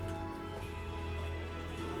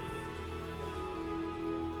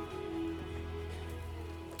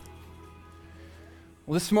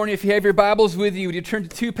Well, this morning, if you have your Bibles with you, would you turn to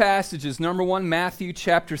two passages? Number one, Matthew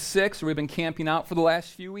chapter 6, where we've been camping out for the last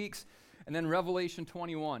few weeks, and then Revelation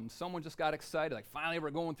 21. Someone just got excited, like, finally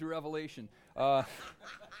we're going through Revelation. We're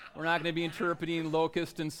not going to be interpreting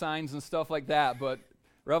locusts and signs and stuff like that, but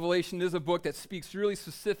Revelation is a book that speaks really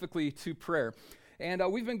specifically to prayer. And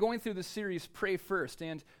we've been going through the series, Pray First,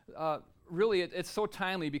 and really, it's so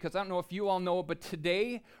timely because I don't know if you all know, but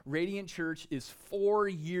today, Radiant Church is 4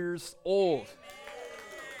 years old.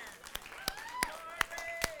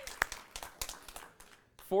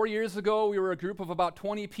 4 years ago, we were a group of about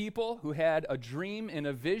 20 people who had a dream and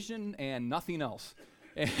a vision and nothing else.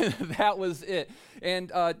 And that was it.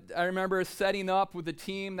 And I remember setting up with the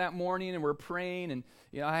team that morning, and we're praying, and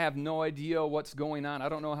I have no idea what's going on. I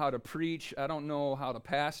don't know how to preach. I don't know how to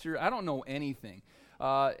pastor. I don't know anything.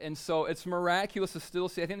 And so it's miraculous to still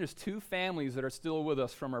see. I think there's 2 families that are still with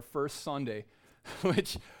us from our first Sunday,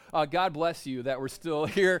 which God bless you that we're still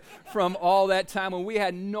here from all that time when we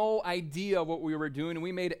had no idea what we were doing, and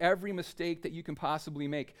we made every mistake that you can possibly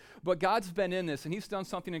make. But God's been in this, and he's done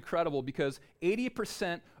something incredible because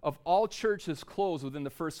 80% of all churches close within the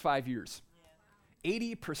first 5 years.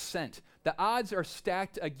 80%. The odds are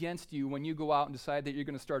stacked against you when you go out and decide that you're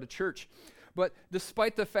going to start a church. But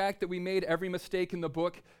despite the fact that we made every mistake in the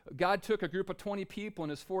book, God took a group of 20 people, and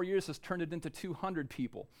his 4 years has turned it into 200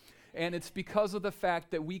 people. And it's because of the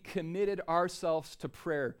fact that we committed ourselves to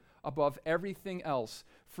prayer above everything else.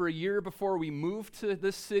 For a year before we moved to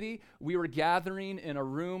this city, we were gathering in a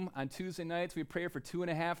room on Tuesday nights. We prayed for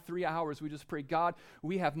 2.5, 3 hours. We just prayed, God,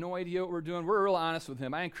 we have no idea what we're doing. We're real honest with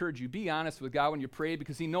him. I encourage you, be honest with God when you pray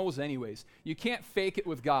because he knows anyways. You can't fake it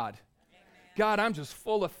with God. Amen. God, I'm just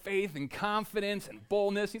full of faith and confidence and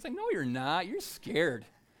boldness. He's like, no, you're not. You're scared.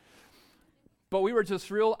 But we were just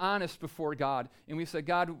real honest before God, and we said,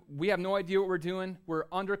 God, we have no idea what we're doing. We're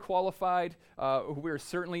underqualified. We're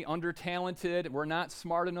certainly under-talented. We're not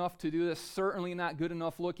smart enough to do this, certainly not good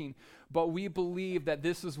enough looking. But we believe that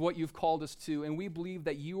this is what you've called us to, and we believe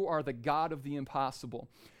that you are the God of the impossible.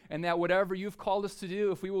 And that whatever you've called us to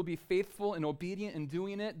do, if we will be faithful and obedient in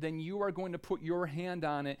doing it, then you are going to put your hand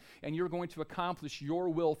on it, and you're going to accomplish your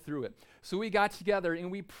will through it. So we got together,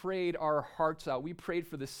 and we prayed our hearts out. We prayed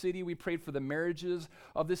for the city. We prayed for the marriages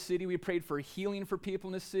of the city. We prayed for healing for people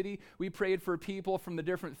in the city. We prayed for people from the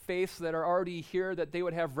different faiths that are already here, that they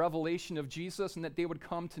would have revelation of Jesus and that they would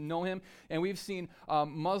come to know him. And we've seen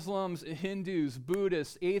Muslims, Hindus,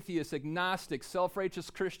 Buddhists, atheists, agnostics, self-righteous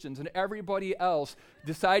Christians, and everybody else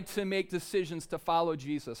decide to make decisions to follow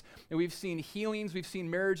Jesus. And we've seen healings, we've seen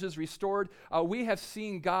marriages restored. We have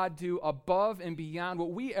seen God do above and beyond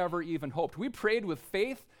what we ever even hoped. We prayed with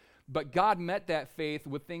faith, but God met that faith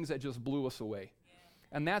with things that just blew us away.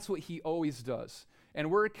 Yeah. And that's what he always does. And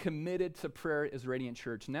we're committed to prayer as Radiant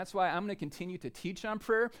Church. And that's why I'm going to continue to teach on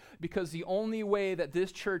prayer, because the only way that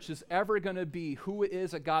this church is ever going to be who it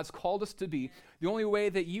is that God's called us to be, the only way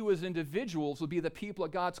that you as individuals will be the people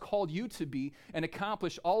that God's called you to be and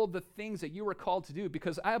accomplish all of the things that you were called to do.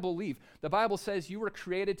 Because I believe the Bible says you were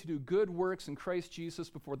created to do good works in Christ Jesus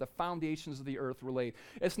before the foundations of the earth were laid.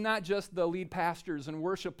 It's not just the lead pastors and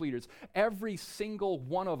worship leaders. Every single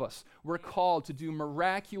one of us were called to do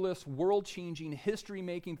miraculous, world-changing,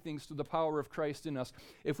 history-making things through the power of Christ in us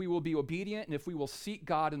if we will be obedient and if we will seek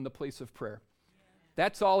God in the place of prayer.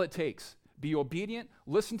 That's all it takes. Be obedient,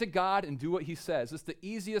 listen to God, and do what he says. It's the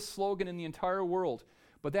easiest slogan in the entire world,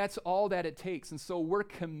 but that's all that it takes. And so we're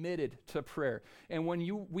committed to prayer. And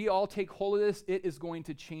when we all take hold of this, it is going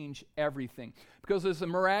to change everything. Because as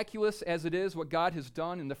miraculous as it is what God has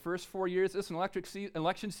done in the first 4 years, it's an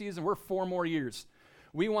election season, we're 4 more years.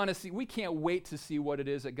 We can't wait to see what it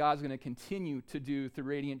is that God's going to continue to do through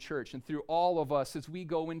Radiant Church and through all of us as we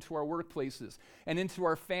go into our workplaces and into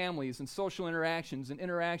our families and social interactions and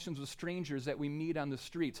interactions with strangers that we meet on the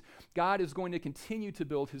streets. God is going to continue to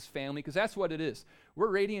build his family because that's what it is.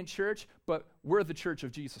 We're Radiant Church, but we're the church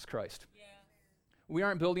of Jesus Christ. Yeah. We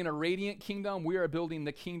aren't building a radiant kingdom. We are building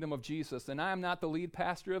the kingdom of Jesus. And I am not the lead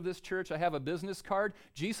pastor of this church. I have a business card.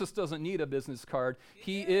 Jesus doesn't need a business card.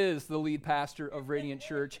 He is the lead pastor of Radiant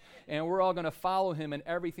Church. And we're all going to follow him in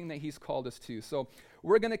everything that he's called us to. So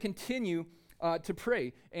we're going to continue to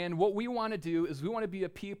pray. And what we want to do is we want to be a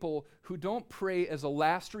people who don't pray as a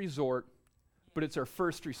last resort, but it's our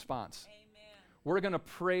first response. Amen. We're going to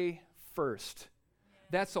pray first.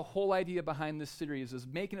 That's the whole idea behind this series, is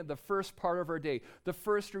making it the first part of our day. The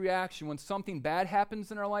first reaction when something bad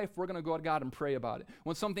happens in our life, we're going to go to God and pray about it.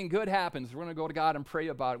 When something good happens, we're going to go to God and pray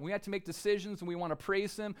about it. We have to make decisions and we want to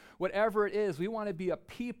praise Him. Whatever it is, we want to be a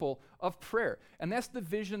people of prayer. And that's the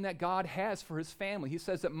vision that God has for His family. He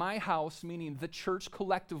says that my house, meaning the church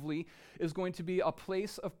collectively, is going to be a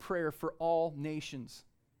place of prayer for all nations.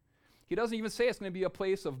 He doesn't even say it's going to be a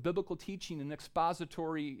place of biblical teaching and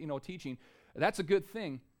expository, teaching. That's a good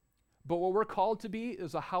thing. But what we're called to be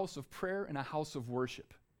is a house of prayer and a house of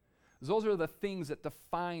worship. Those are the things that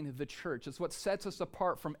define the church. It's what sets us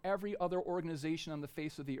apart from every other organization on the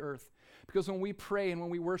face of the earth. Because when we pray and when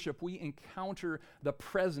we worship, we encounter the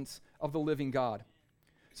presence of the living God.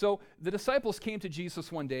 So the disciples came to Jesus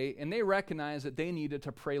one day, and they recognized that they needed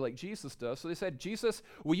to pray like Jesus does. So they said, Jesus,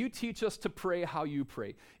 will you teach us to pray how you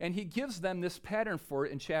pray? And He gives them this pattern for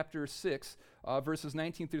it in chapter 6, verses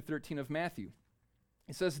 19 through 13 of Matthew.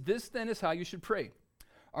 He says, this then is how you should pray.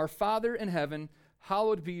 Our Father in heaven,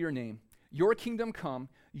 hallowed be your name. Your kingdom come,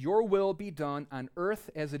 your will be done on earth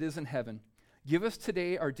as it is in heaven. Give us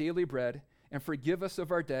today our daily bread, and forgive us of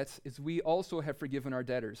our debts as we also have forgiven our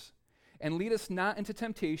debtors. And lead us not into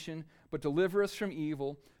temptation, but deliver us from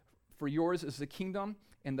evil. For yours is the kingdom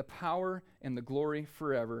and the power and the glory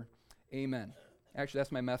forever. Amen. Actually,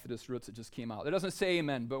 that's my Methodist roots that just came out. It doesn't say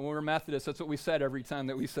amen, but when we're Methodists, that's what we said every time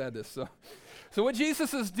that we said this. So what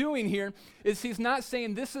Jesus is doing here is He's not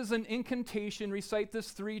saying this is an incantation, recite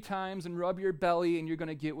this 3 times and rub your belly and you're going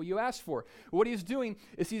to get what you asked for. What He's doing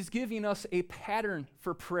is He's giving us a pattern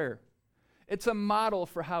for prayer. It's a model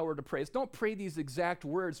for how we're to pray. Don't pray these exact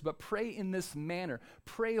words, but pray in this manner.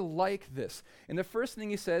 Pray like this. And the first thing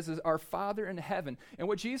He says is, our Father in heaven. And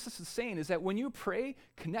what Jesus is saying is that when you pray,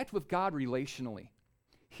 connect with God relationally.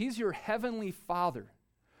 He's your heavenly Father.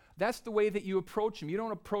 That's the way that you approach Him. You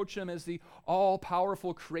don't approach Him as the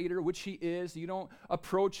all-powerful creator, which He is. You don't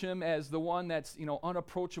approach Him as the one that's,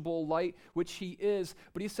 unapproachable light, which He is.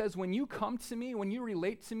 But He says, when you come to me, when you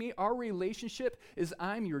relate to me, our relationship is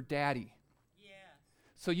I'm your daddy.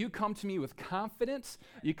 So you come to me with confidence,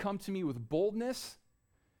 you come to me with boldness,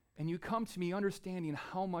 and you come to me understanding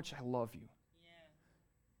how much I love you.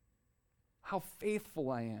 How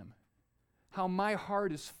faithful I am. How my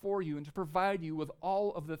heart is for you and to provide you with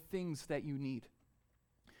all of the things that you need.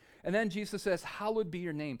 And then Jesus says, hallowed be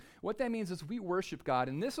your name. What that means is we worship God,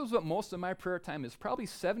 and this is what most of my prayer time is. Probably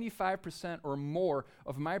 75% or more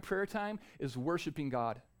of my prayer time is worshiping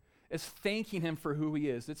God. It's thanking Him for who He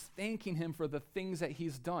is. It's thanking Him for the things that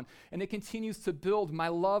He's done. And it continues to build my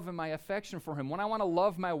love and my affection for Him. When I want to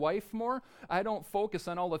love my wife more, I don't focus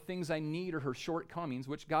on all the things I need or her shortcomings,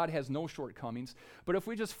 which God has no shortcomings. But if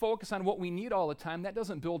we just focus on what we need all the time, that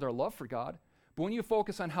doesn't build our love for God. But when you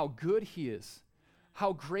focus on how good He is,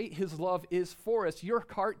 how great His love is for us, your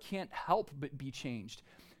heart can't help but be changed.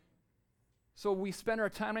 So we spend our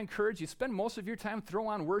time, I encourage you, spend most of your time, throw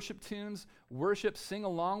on worship tunes, worship, sing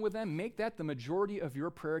along with them. Make that the majority of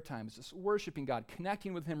your prayer time. It's just worshiping God,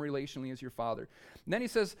 connecting with Him relationally as your Father. And then He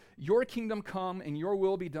says, your kingdom come and your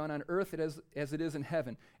will be done on earth as it is in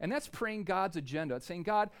heaven. And that's praying God's agenda. It's saying,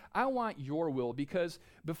 God, I want your will, because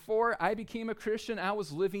before I became a Christian, I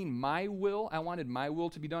was living my will. I wanted my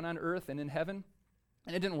will to be done on earth and in heaven,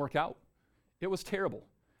 and it didn't work out. It was terrible.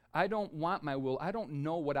 I don't want my will. I don't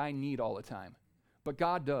know what I need all the time, but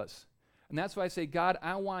God does. And that's why I say, God,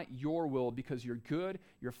 I want your will, because you're good,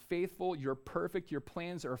 you're faithful, you're perfect, your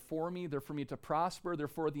plans are for me, they're for me to prosper, they're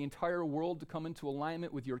for the entire world to come into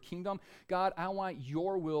alignment with your kingdom. God, I want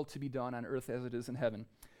your will to be done on earth as it is in heaven.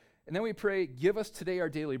 And then we pray, give us today our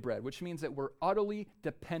daily bread, which means that we're utterly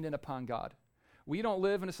dependent upon God. We don't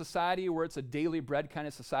live in a society where it's a daily bread kind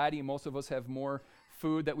of society. Most of us have more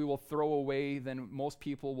food that we will throw away than most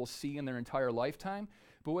people will see in their entire lifetime.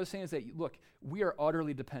 But what it's saying is that, look, we are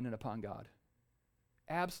utterly dependent upon God.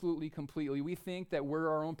 Absolutely, completely. We think that we're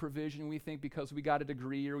our own provision. We think because we got a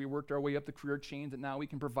degree or we worked our way up the career chain that now we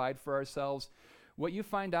can provide for ourselves. What you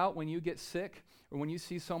find out when you get sick or when you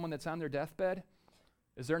see someone that's on their deathbed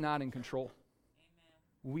is they're not in control.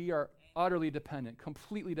 Amen. We are utterly dependent,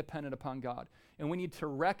 completely dependent upon God. And we need to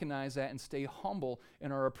recognize that and stay humble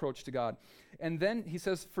in our approach to God. And then He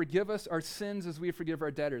says, forgive us our sins as we forgive our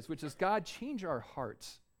debtors, which is, God, change our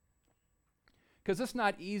hearts. Because it's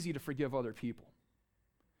not easy to forgive other people.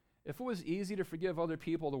 If it was easy to forgive other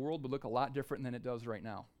people, the world would look a lot different than it does right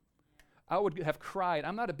now. I would have cried.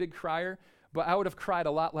 I'm not a big crier, but I would have cried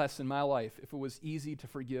a lot less in my life if it was easy to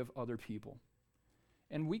forgive other people.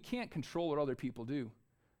 And we can't control what other people do,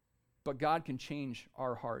 but God can change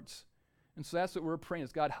our hearts. And so that's what we're praying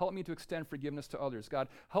is, God, help me to extend forgiveness to others. God,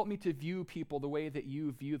 help me to view people the way that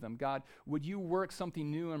you view them. God, would you work something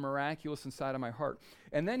new and miraculous inside of my heart?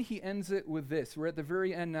 And then he ends it with this. We're at the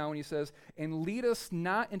very end now, and he says, and lead us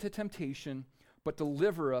not into temptation, but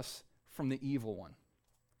deliver us from the evil one.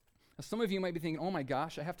 Now, some of you might be thinking, oh my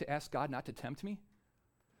gosh, I have to ask God not to tempt me?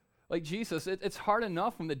 Like Jesus, it's hard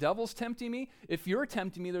enough when the devil's tempting me. If you're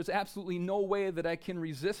tempting me, there's absolutely no way that I can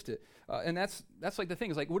resist it. And that's like the thing.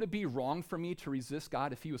 Is like, would it be wrong for me to resist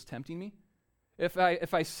God if he was tempting me? If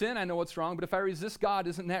I sin, I know it's wrong. But if I resist God,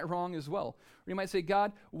 isn't that wrong as well? Or you might say,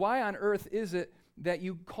 God, why on earth is it that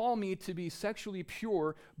you call me to be sexually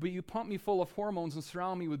pure, but you pump me full of hormones and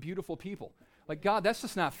surround me with beautiful people? Like, God, that's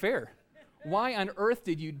just not fair. Why on earth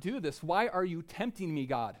did you do this? Why are you tempting me,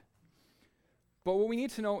 God? But what we need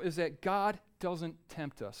to know is that God doesn't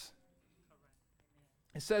tempt us.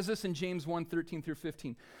 It says this in James 1:13 through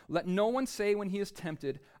 15. Let no one say when he is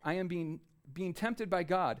tempted, I am being tempted by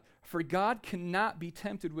God. For God cannot be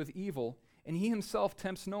tempted with evil, and he himself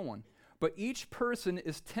tempts no one. But each person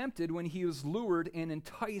is tempted when he is lured and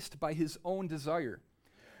enticed by his own desire.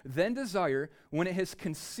 Then desire, when it has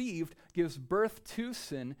conceived, gives birth to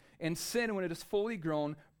sin, and sin, when it is fully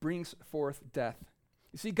grown, brings forth death.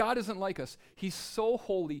 You see, God isn't like us. He's so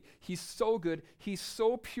holy, he's so good, he's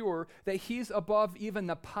so pure that he's above even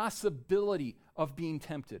the possibility of being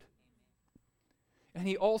tempted. And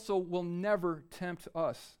he also will never tempt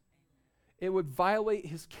us. It would violate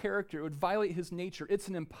his character, it would violate his nature. It's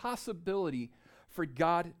an impossibility for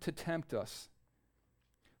God to tempt us.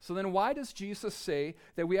 So then why does Jesus say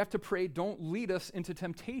that we have to pray, don't lead us into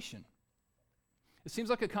temptation? It seems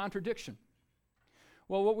like a contradiction.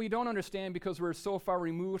 Well, what we don't understand, because we're so far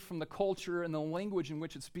removed from the culture and the language in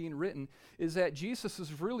which it's being written, is that Jesus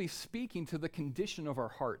is really speaking to the condition of our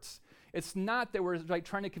hearts. It's not that we're like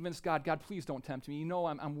trying to convince God, God, please don't tempt me. You know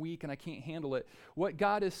I'm weak and I can't handle it. What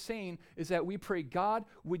God is saying is that we pray, God,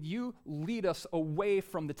 would you lead us away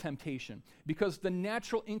from the temptation? Because the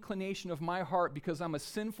natural inclination of my heart, because I'm a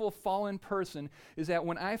sinful, fallen person, is that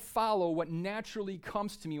when I follow what naturally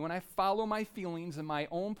comes to me, when I follow my feelings and my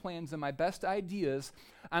own plans and my best ideas,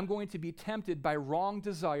 I'm going to be tempted by wrong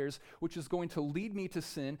desires, which is going to lead me to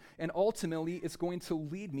sin, and ultimately it's going to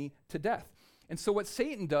lead me to death. And so what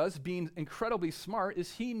Satan does, being incredibly smart,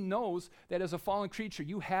 is he knows that as a fallen creature,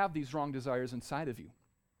 you have these wrong desires inside of you.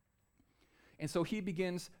 And so he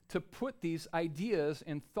begins to put these ideas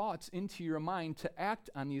and thoughts into your mind to act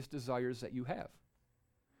on these desires that you have.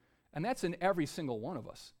 And that's in every single one of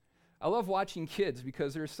us. I love watching kids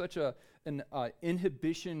because there's such an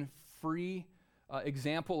inhibition-free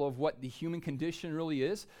example of what the human condition really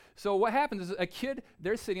is. So what happens is a kid,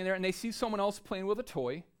 they're sitting there and they see someone else playing with a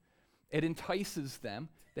toy. It entices them.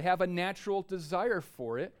 They have a natural desire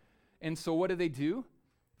for it. And so what do?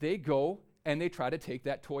 They go and they try to take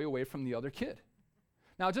that toy away from the other kid.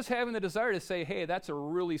 Now, just having the desire to say, hey, that's a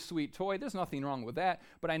really sweet toy, there's nothing wrong with that,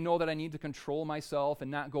 but I know that I need to control myself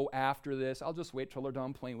and not go after this. I'll just wait till they're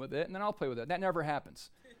done playing with it, and then I'll play with it. That never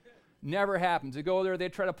happens. Never happens. They go there, they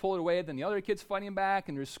try to pull it away, then the other kid's fighting back,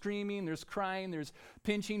 and there's screaming, there's crying, there's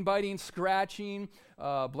pinching, biting, scratching,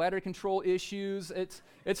 bladder control issues.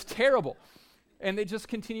 It's terrible. And they just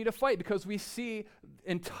continue to fight because we see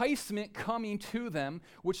enticement coming to them,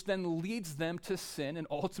 which then leads them to sin and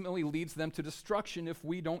ultimately leads them to destruction if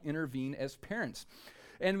we don't intervene as parents.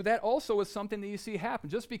 And that also is something that you see happen.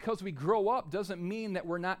 Just because we grow up doesn't mean that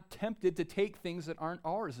we're not tempted to take things that aren't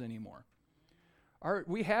ours anymore.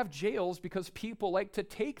 We have jails because people like to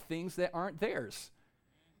take things that aren't theirs.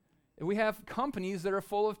 And we have companies that are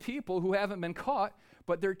full of people who haven't been caught,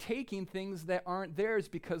 but they're taking things that aren't theirs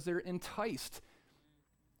because they're enticed.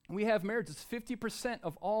 We have marriages. 50%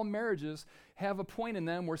 of all marriages have a point in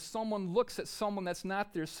them where someone looks at someone that's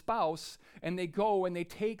not their spouse, and they go and they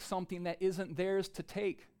take something that isn't theirs to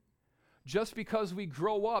take. Just because we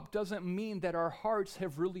grow up doesn't mean that our hearts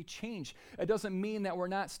have really changed. It doesn't mean that we're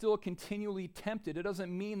not still continually tempted. It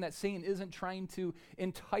doesn't mean that Satan isn't trying to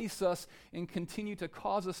entice us and continue to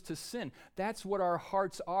cause us to sin. That's what our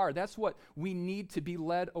hearts are. That's what we need to be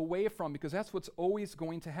led away from, because that's what's always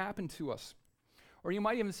going to happen to us. Or you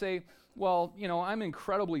might even say, well, I'm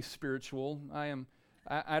incredibly spiritual.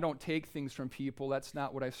 I don't take things from people. That's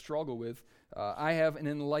not what I struggle with. I have an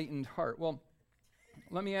enlightened heart. Well,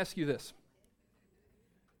 let me ask you this.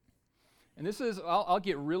 And this is, I'll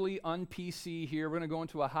get really un-PC here. We're going to go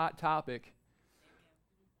into a hot topic.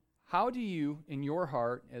 How do you, in your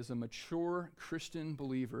heart, as a mature Christian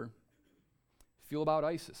believer, feel about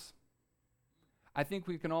ISIS? I think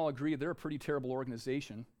we can all agree they're a pretty terrible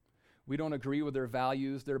organization. We don't agree with their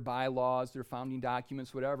values, their bylaws, their founding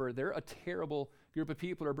documents, whatever. They're a terrible, group of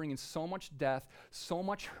people are bringing so much death, so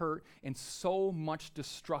much hurt, and so much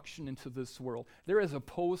destruction into this world. They're as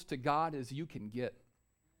opposed to God as you can get.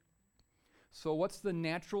 So what's the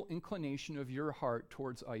natural inclination of your heart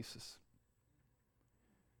towards ISIS?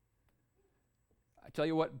 I tell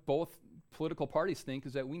you what both political parties think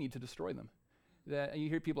is that we need to destroy them. That you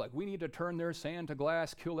hear people like, we need to turn their sand to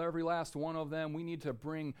glass, kill every last one of them. We need to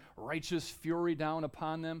bring righteous fury down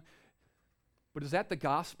upon them. But is that the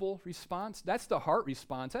gospel response? That's the heart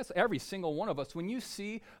response. That's every single one of us. When you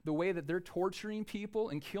see the way that they're torturing people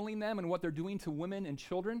and killing them and what they're doing to women and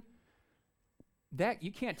children, that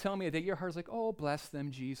you can't tell me that your heart's like, oh, bless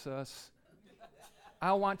them, Jesus.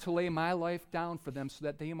 I want to lay my life down for them so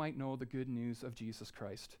that they might know the good news of Jesus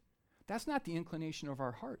Christ. That's not the inclination of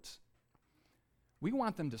our hearts. We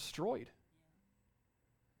want them destroyed.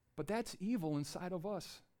 But that's evil inside of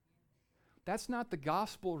us. That's not the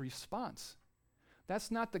gospel response.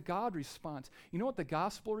 That's not the God response. You know what the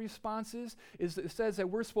gospel response is? It says that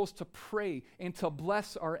we're supposed to pray and to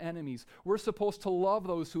bless our enemies. We're supposed to love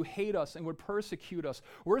those who hate us and would persecute us.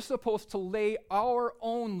 We're supposed to lay our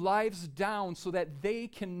own lives down so that they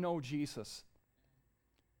can know Jesus.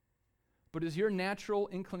 But is your natural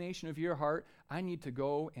inclination of your heart, I need to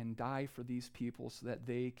go and die for these people so that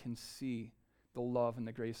they can see the love and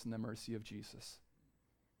the grace and the mercy of Jesus?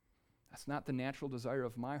 That's not the natural desire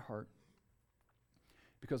of my heart,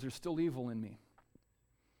 because there's still evil in me.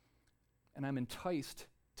 And I'm enticed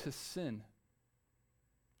to sin.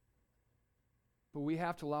 But we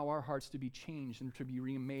have to allow our hearts to be changed and to be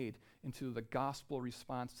remade into the gospel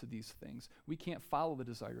response to these things. We can't follow the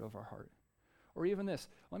desire of our heart. Or even this,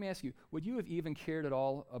 let me ask you, would you have even cared at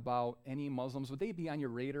all about any Muslims? Would they be on your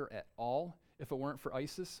radar at all if it weren't for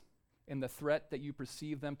ISIS and the threat that you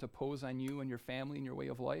perceive them to pose on you and your family and your way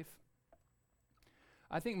of life?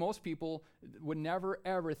 I think most people would never,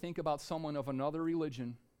 ever think about someone of another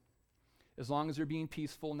religion as long as they're being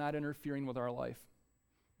peaceful, not interfering with our life.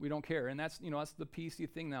 We don't care. And that's the PC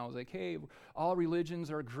thing now. It's like, hey, all religions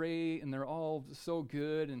are great and they're all so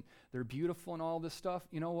good and they're beautiful and all this stuff.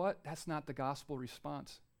 You know what? That's not the gospel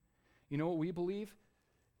response. You know what we believe?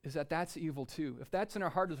 Is that that's evil too. If that's in our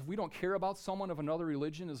heart, if we don't care about someone of another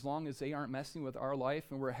religion as long as they aren't messing with our life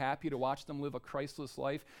and we're happy to watch them live a Christless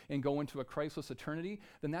life and go into a Christless eternity,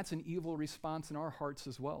 then that's an evil response in our hearts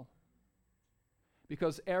as well.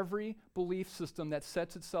 Because every belief system that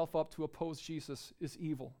sets itself up to oppose Jesus is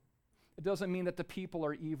evil. It doesn't mean that the people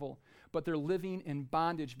are evil, but they're living in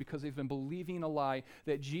bondage because they've been believing a lie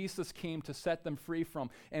that Jesus came to set them free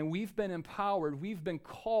from. And we've been empowered, we've been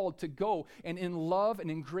called to go and in love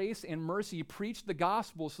and in grace and mercy preach the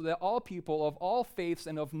gospel so that all people of all faiths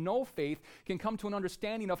and of no faith can come to an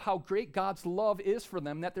understanding of how great God's love is for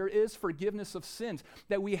them, that there is forgiveness of sins,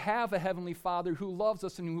 that we have a heavenly Father who loves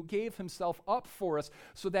us and who gave himself up for us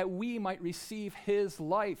so that we might receive his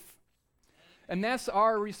life. And that's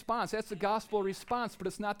our response. That's the gospel response, but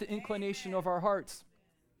it's not the inclination of our hearts.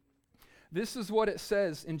 This is what it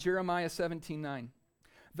says in Jeremiah 17:9.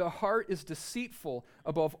 The heart is deceitful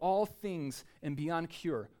above all things and beyond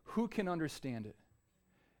cure. Who can understand it?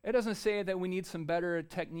 It doesn't say that we need some better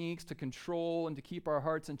techniques to control and to keep our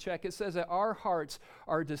hearts in check. It says that our hearts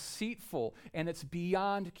are deceitful and it's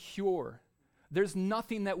beyond cure. There's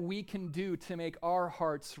nothing that we can do to make our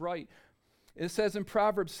hearts right. It says in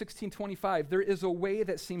Proverbs 16:25, there is a way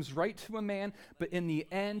that seems right to a man, but in the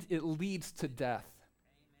end it leads to death.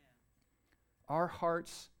 Amen. Our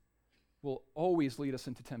hearts will always lead us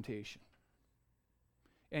into temptation.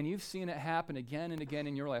 And you've seen it happen again and again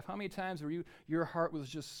in your life. How many times were your heart was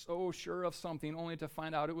just so sure of something only to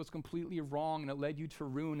find out it was completely wrong and it led you to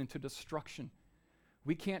ruin and to destruction?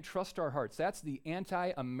 We can't trust our hearts. That's the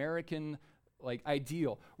anti-American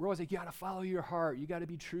ideal. We're always like, you got to follow your heart. You got to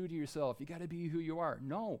be true to yourself. You got to be who you are.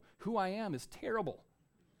 No, who I am is terrible.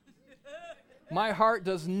 My heart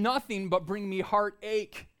does nothing but bring me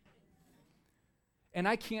heartache. And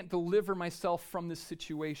I can't deliver myself from this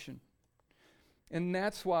situation. And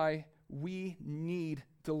that's why we need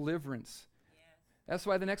deliverance. Yes. That's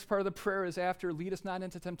why the next part of the prayer is after, lead us not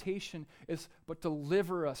into temptation, but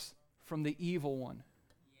deliver us from the evil one.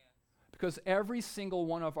 Because every single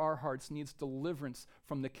one of our hearts needs deliverance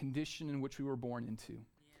from the condition in which we were born into. Yeah.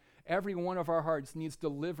 Every one of our hearts needs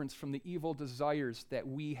deliverance from the evil desires that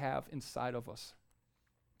we have inside of us.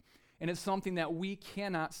 And it's something that we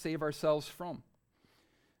cannot save ourselves from.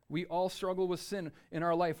 We all struggle with sin in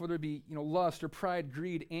our life, whether it be, lust or pride,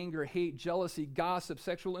 greed, anger, hate, jealousy, gossip,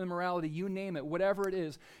 sexual immorality, you name it, whatever it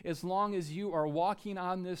is. As long as you are walking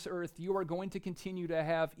on this earth, you are going to continue to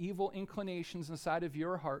have evil inclinations inside of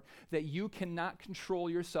your heart that you cannot control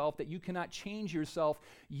yourself, that you cannot change yourself.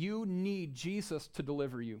 You need Jesus to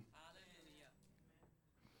deliver you.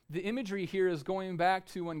 The imagery here is going back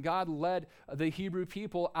to when God led the Hebrew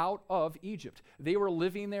people out of Egypt. They were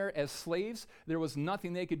living there as slaves. There was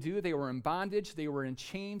nothing they could do. They were in bondage. They were in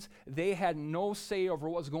chains. They had no say over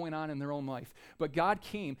what was going on in their own life. But God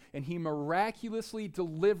came and he miraculously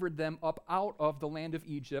delivered them up out of the land of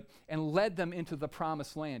Egypt and led them into the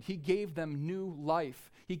promised land. He gave them new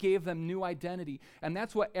life. He gave them new identity. And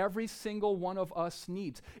that's what every single one of us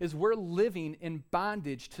needs, is we're living in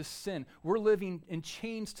bondage to sin. We're living in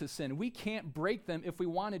chains to sin. We can't break them if we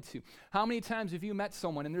wanted to. How many times have you met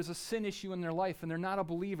someone and there's a sin issue in their life and they're not a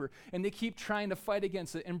believer and they keep trying to fight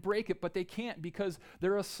against it and break it, but they can't because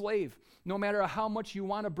they're a slave. No matter how much you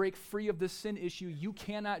want to break free of this sin issue, you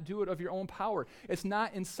cannot do it of your own power. It's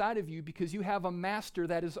not inside of you because you have a master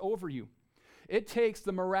that is over you. It takes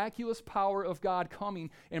the miraculous power of God coming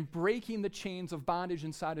and breaking the chains of bondage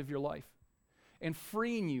inside of your life and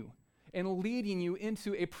freeing you and leading you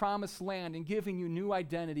into a promised land and giving you new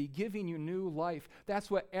identity, giving you new life. That's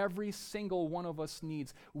what every single one of us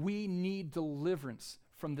needs. We need deliverance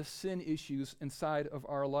from the sin issues inside of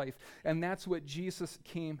our life. And that's what Jesus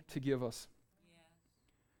came to give us. Yes.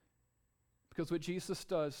 Because what Jesus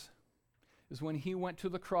does is when he went to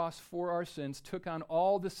the cross for our sins, took on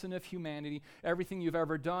all the sin of humanity, everything you've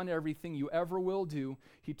ever done, everything you ever will do,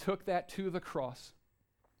 he took that to the cross.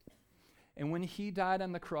 And when he died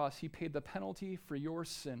on the cross, he paid the penalty for your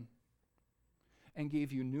sin and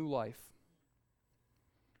gave you new life.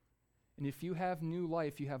 And if you have new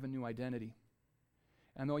life, you have a new identity.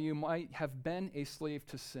 And though you might have been a slave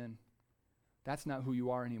to sin, that's not who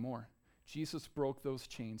you are anymore. Jesus broke those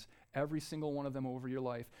chains, every single one of them over your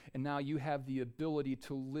life, and now you have the ability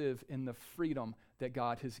to live in the freedom that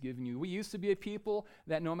God has given you. We used to be a people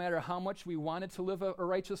that no matter how much we wanted to live a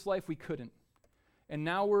righteous life, we couldn't. And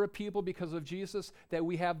now we're a people, because of Jesus, that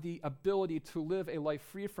we have the ability to live a life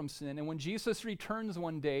free from sin. And when Jesus returns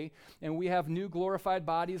one day and we have new glorified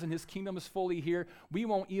bodies and his kingdom is fully here, we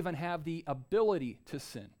won't even have the ability to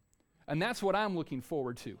sin. And that's what I'm looking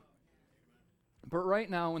forward to. But right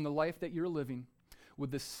now, in the life that you're living, with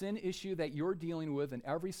the sin issue that you're dealing with, and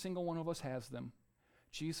every single one of us has them,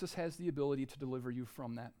 Jesus has the ability to deliver you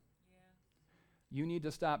from that. You need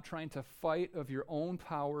to stop trying to fight of your own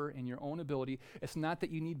power and your own ability. It's not that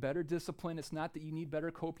you need better discipline. It's not that you need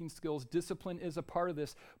better coping skills. Discipline is a part of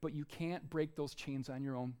this, but you can't break those chains on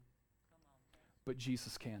your own. But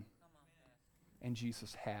Jesus can. And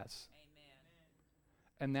Jesus has. Amen.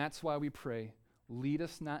 And that's why we pray, lead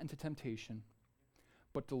us not into temptation,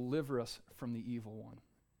 but deliver us from the evil one.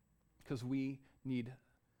 Because we need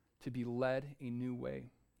to be led a new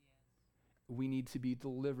way. We need to be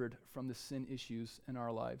delivered from the sin issues in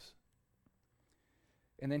our lives.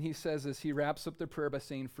 And then he says, as he wraps up the prayer by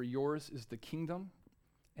saying, for yours is the kingdom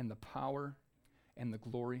and the power and the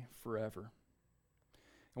glory forever.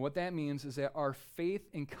 And what that means is that our faith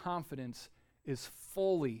and confidence is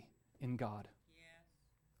fully in God.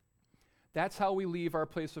 That's how we leave our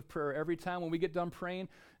place of prayer. Every time when we get done praying,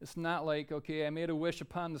 it's not like, okay, I made a wish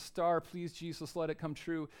upon the star, please, Jesus, let it come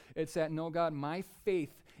true. It's that, no, God, my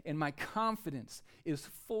faith and my confidence is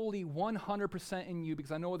fully 100% in you,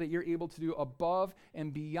 because I know that you're able to do above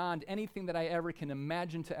and beyond anything that I ever can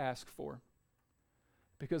imagine to ask for.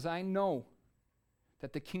 Because I know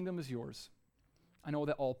that the kingdom is yours. I know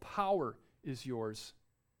that all power is yours.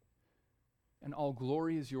 And all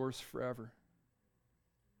glory is yours forever.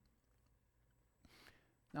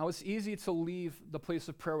 Now, it's easy to leave the place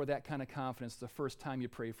of prayer with that kind of confidence the first time you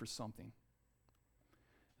pray for something.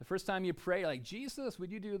 The first time you pray, like, Jesus, would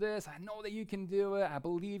you do this? I know that you can do it. I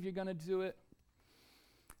believe you're going to do it.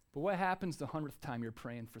 But what happens the 100th time you're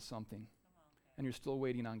praying for something and you're still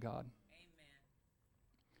waiting on God? Amen.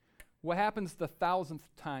 What happens the 1,000th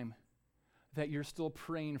time that you're still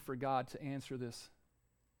praying for God to answer this?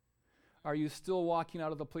 Are you still walking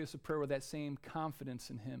out of the place of prayer with that same confidence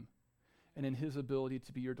in him? And in his ability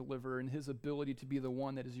to be your deliverer, and his ability to be the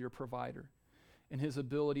one that is your provider, and his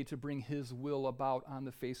ability to bring his will about on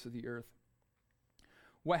the face of the earth.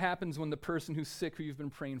 What happens when the person who's sick, who you've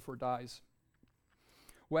been praying for, dies?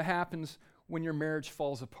 What happens when your marriage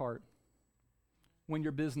falls apart? When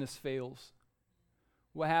your business fails?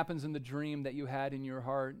 What happens when the dream that you had in your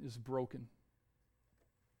heart is broken?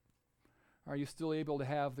 Are you still able to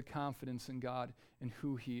have the confidence in God and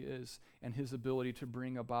who he is and his ability to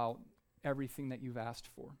bring about everything that you've asked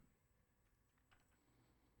for.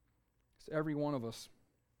 Because every one of us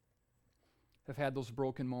have had those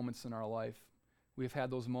broken moments in our life. We've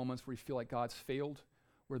had those moments where we feel like God's failed,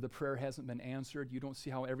 where the prayer hasn't been answered. You don't see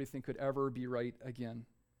how everything could ever be right again.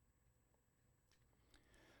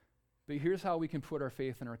 But here's how we can put our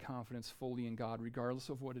faith and our confidence fully in God, regardless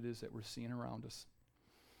of what it is that we're seeing around us.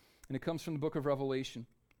 And it comes from the book of Revelation.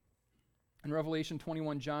 In Revelation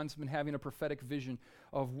 21, John's been having a prophetic vision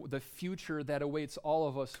of the future that awaits all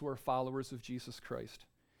of us who are followers of Jesus Christ.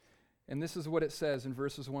 And this is what it says in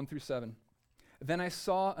verses 1 through 7. Then I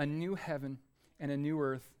saw a new heaven and a new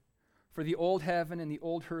earth, for the old heaven and the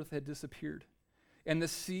old earth had disappeared, and the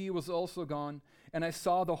sea was also gone. And I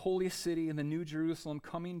saw the holy city and the new Jerusalem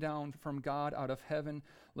coming down from God out of heaven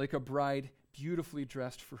like a bride beautifully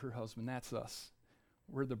dressed for her husband. That's us.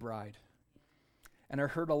 We're the bride. And I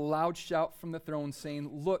heard a loud shout from the throne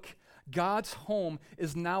saying, "Look, God's home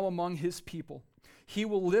is now among his people. He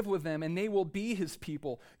will live with them, and they will be his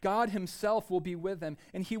people. God himself will be with them,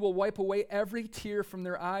 and he will wipe away every tear from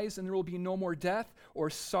their eyes, and there will be no more death or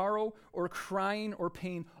sorrow or crying or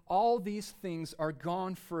pain. All these things are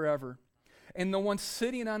gone forever." And the one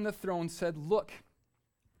sitting on the throne said, "Look,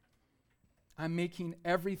 I'm making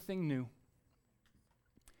everything new."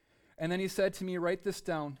 And then he said to me, "Write this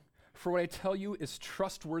down, for what I tell you is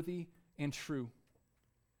trustworthy and true."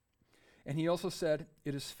 And he also said,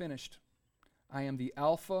 "It is finished. I am the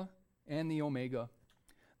Alpha and the Omega,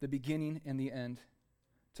 the beginning and the end.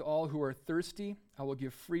 To all who are thirsty, I will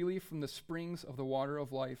give freely from the springs of the water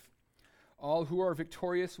of life. All who are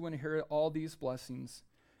victorious will inherit all these blessings,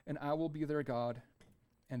 and I will be their God,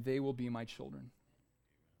 and they will be my children."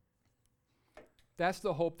 That's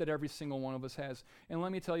the hope that every single one of us has. And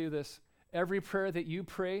let me tell you this, every prayer that you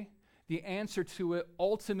pray, the answer to it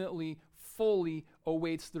ultimately fully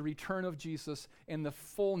awaits the return of Jesus and the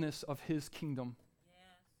fullness of his kingdom. Yes.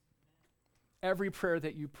 Every prayer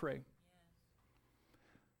that you pray. Yes.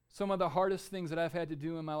 Some of the hardest things that I've had to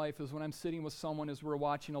do in my life is when I'm sitting with someone as we're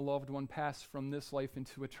watching a loved one pass from this life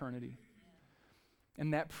into eternity.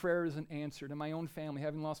 And that prayer isn't answered. In my own family,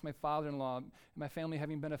 having lost my father-in-law, and my family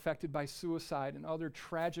having been affected by suicide and other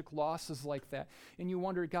tragic losses like that. And you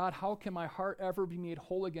wonder, God, how can my heart ever be made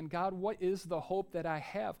whole again? God, what is the hope that I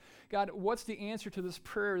have? God, what's the answer to this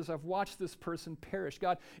prayer as I've watched this person perish?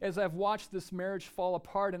 God, as I've watched this marriage fall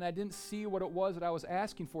apart and I didn't see what it was that I was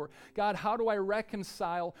asking for. God, how do I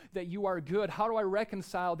reconcile that you are good? How do I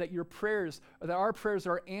reconcile that your prayers, that our prayers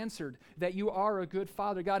are answered, that you are a good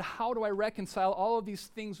Father? God, how do I reconcile all of these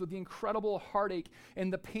things with the incredible heartache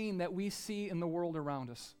and the pain that we see in the world around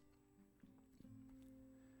us?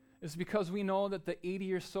 It's because we know that the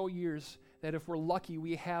 80 or so years that if we're lucky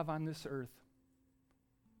we have on this earth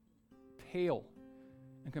pale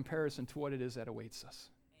in comparison to what it is that awaits us.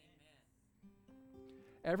 Amen.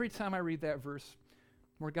 Every time I read that verse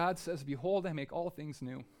where God says, "Behold, I make all things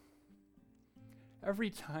new,"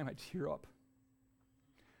 every time I tear up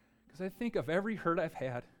because I think of every hurt I've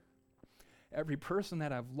had, every person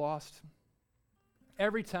that I've lost,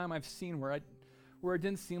 every time I've seen where it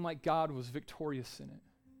didn't seem like God was victorious in it.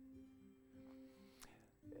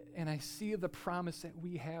 And I see the promise that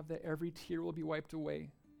we have that every tear will be wiped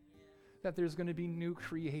away, that there's going to be new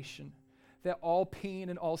creation, that all pain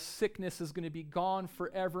and all sickness is going to be gone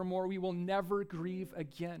forevermore. We will never grieve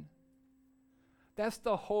again. That's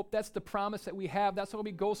the hope, that's the promise that we have. That's why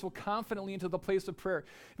we go so confidently into the place of prayer,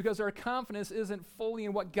 because our confidence isn't fully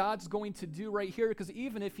in what God's going to do right here, because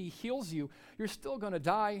even if he heals you, you're still going to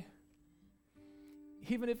die.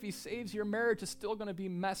 Even if he saves your marriage, it's still going to be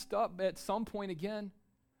messed up at some point again.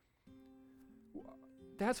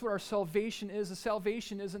 That's what our salvation is. The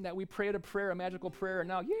salvation isn't that we prayed a prayer, a magical prayer, and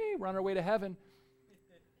now, yay, we're on our way to heaven.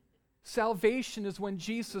 Salvation is when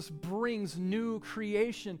Jesus brings new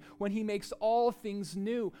creation, when he makes all things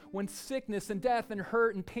new, when sickness and death and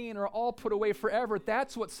hurt and pain are all put away forever.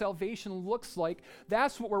 That's what salvation looks like.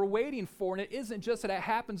 That's what we're waiting for. And it isn't just that it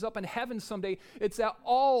happens up in heaven someday. It's that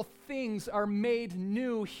all things are made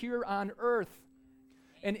new here on earth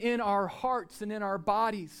and in our hearts and in our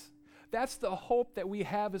bodies. That's the hope that we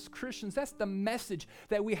have as Christians. That's the message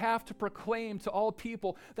that we have to proclaim to all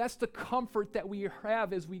people. That's the comfort that we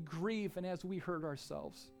have as we grieve and as we hurt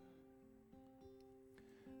ourselves.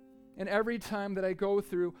 And every time that I go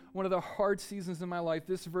through one of the hard seasons in my life,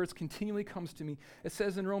 this verse continually comes to me. It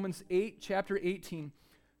says in Romans 8, chapter 18,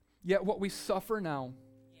 "Yet what we suffer now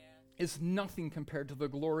is nothing compared to the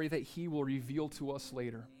glory that he will reveal to us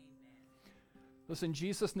later." Amen. Listen,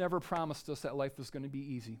 Jesus never promised us that life was going to be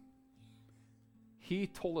easy. He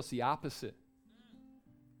told us the opposite.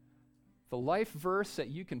 The life verse that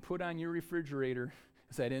you can put on your refrigerator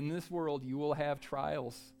is that in this world you will have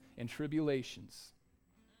trials and tribulations,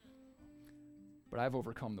 but I've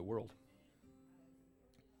overcome the world.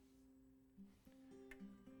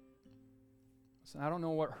 So I don't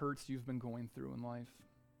know what hurts you've been going through in life.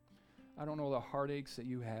 I don't know the heartaches that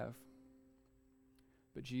you have,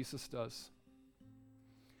 but Jesus does.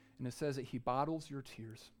 And it says that he bottles your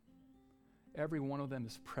tears. Every one of them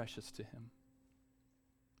is precious to him.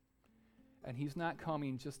 And he's not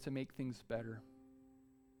coming just to make things better.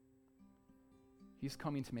 He's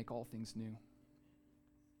coming to make all things new.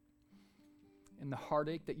 And the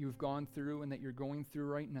heartache that you've gone through and that you're going through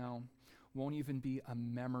right now won't even be a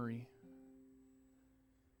memory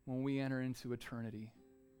when we enter into eternity.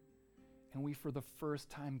 And we, for the first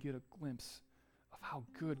time, get a glimpse of how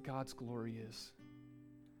good God's glory is.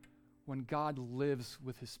 When God lives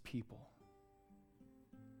with his people.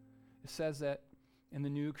 It says that in the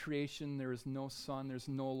new creation there is no sun, there's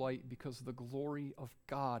no light, because the glory of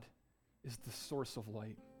God is the source of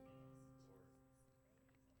light.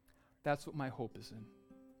 That's what my hope is in.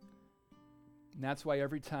 And that's why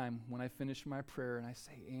every time when I finish my prayer and I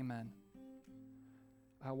say amen,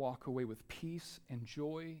 I walk away with peace and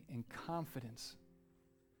joy and confidence,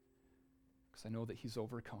 because I know that he's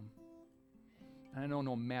overcome. And I know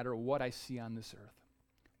no matter what I see on this earth,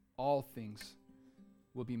 all things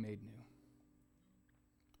will be made new.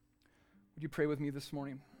 Would you pray with me this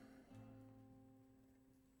morning?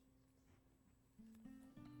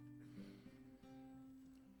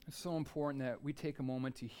 It's so important that we take a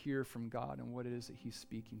moment to hear from God and what it is that he's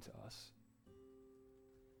speaking to us.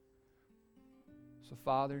 So,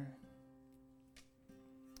 Father,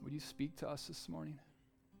 would you speak to us this morning?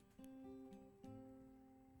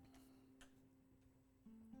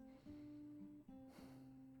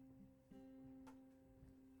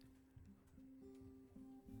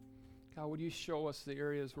 God, would you show us the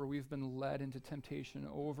areas where we've been led into temptation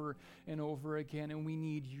over and over again, and we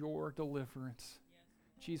need your deliverance.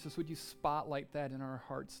 Yes. Jesus, would you spotlight that in our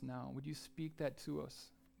hearts now? Would you speak that to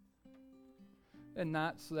us? And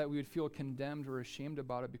not so that we would feel condemned or ashamed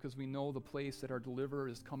about it, because we know the place that our deliverer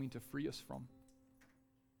is coming to free us from.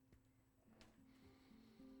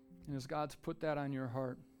 And as God's put that on your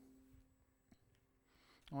heart,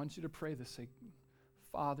 I want you to pray this. Say,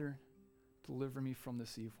 Father, deliver me from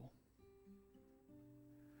this evil.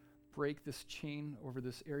 Break this chain over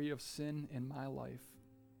this area of sin in my life.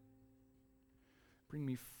 Bring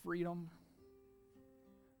me freedom.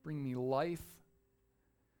 Bring me life.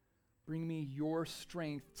 Bring me your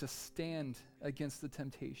strength to stand against the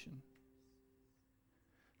temptation,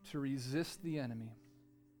 to resist the enemy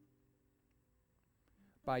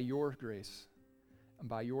by your grace and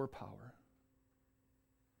by your power.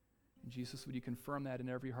 And Jesus, would you confirm that in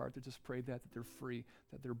every heart that just prayed that they're free,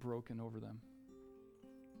 that they're broken over them?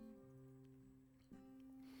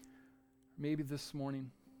 Maybe this morning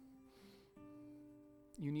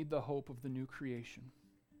you need the hope of the new creation.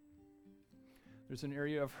 There's an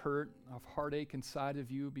area of hurt, of heartache inside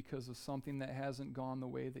of you because of something that hasn't gone the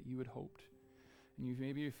way that you had hoped. And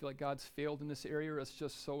maybe you feel like God's failed in this area, or it's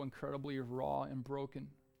just so incredibly raw and broken.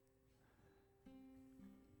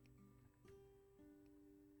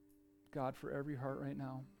 God, for every heart right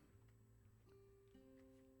now,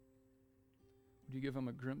 would you give them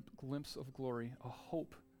a glimpse of glory, a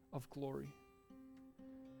hope of glory?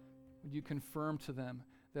 Would you confirm to them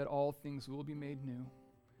that all things will be made new,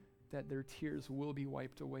 that their tears will be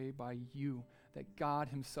wiped away by you, that God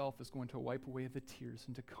himself is going to wipe away the tears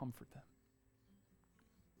and to comfort them?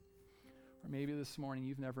 Or maybe this morning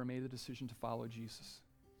you've never made the decision to follow Jesus,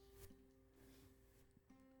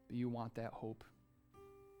 but you want that hope.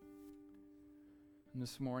 And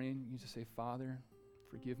this morning you just say, Father,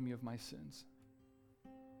 forgive me of my sins.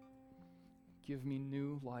 Give me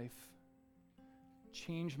new life.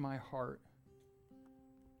 Change my heart.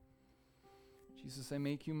 Jesus, I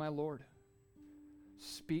make you my Lord.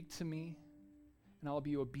 Speak to me, and I'll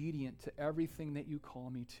be obedient to everything that you call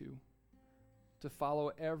me to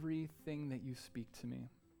follow everything that you speak to me.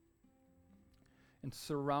 And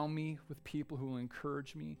surround me with people who will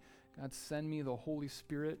encourage me. God, send me the Holy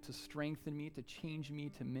Spirit to strengthen me, to change me,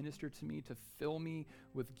 to minister to me, to fill me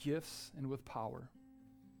with gifts and with power.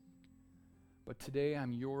 But today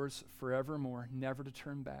I'm yours forevermore, never to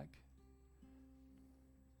turn back.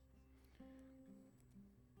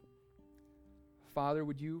 Father,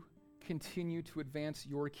 would you continue to advance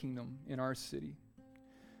your kingdom in our city?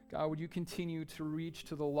 God, would you continue to reach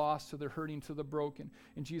to the lost, to the hurting, to the broken?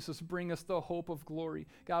 And Jesus, bring us the hope of glory.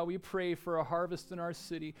 God, we pray for a harvest in our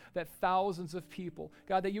city, that thousands of people,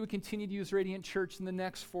 God, that you would continue to use Radiant Church in the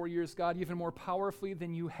next 4 years, God, even more powerfully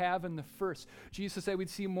than you have in the first. Jesus, that we'd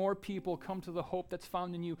see more people come to the hope that's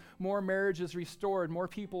found in you, more marriages restored, more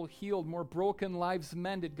people healed, more broken lives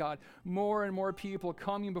mended, God, more and more people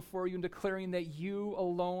coming before you and declaring that you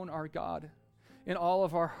alone are God, and all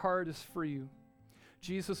of our heart is for you.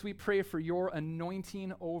 Jesus, we pray for your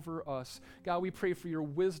anointing over us. God, we pray for your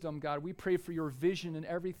wisdom, God. We pray for your vision in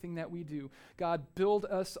everything that we do. God, build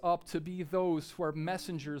us up to be those who are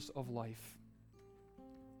messengers of life.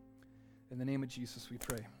 In the name of Jesus, we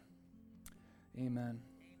pray. Amen. Amen.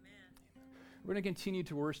 We're going to continue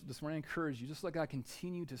to worship this morning. I encourage you, just let God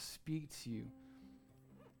continue to speak to you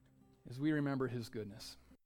as we remember his goodness.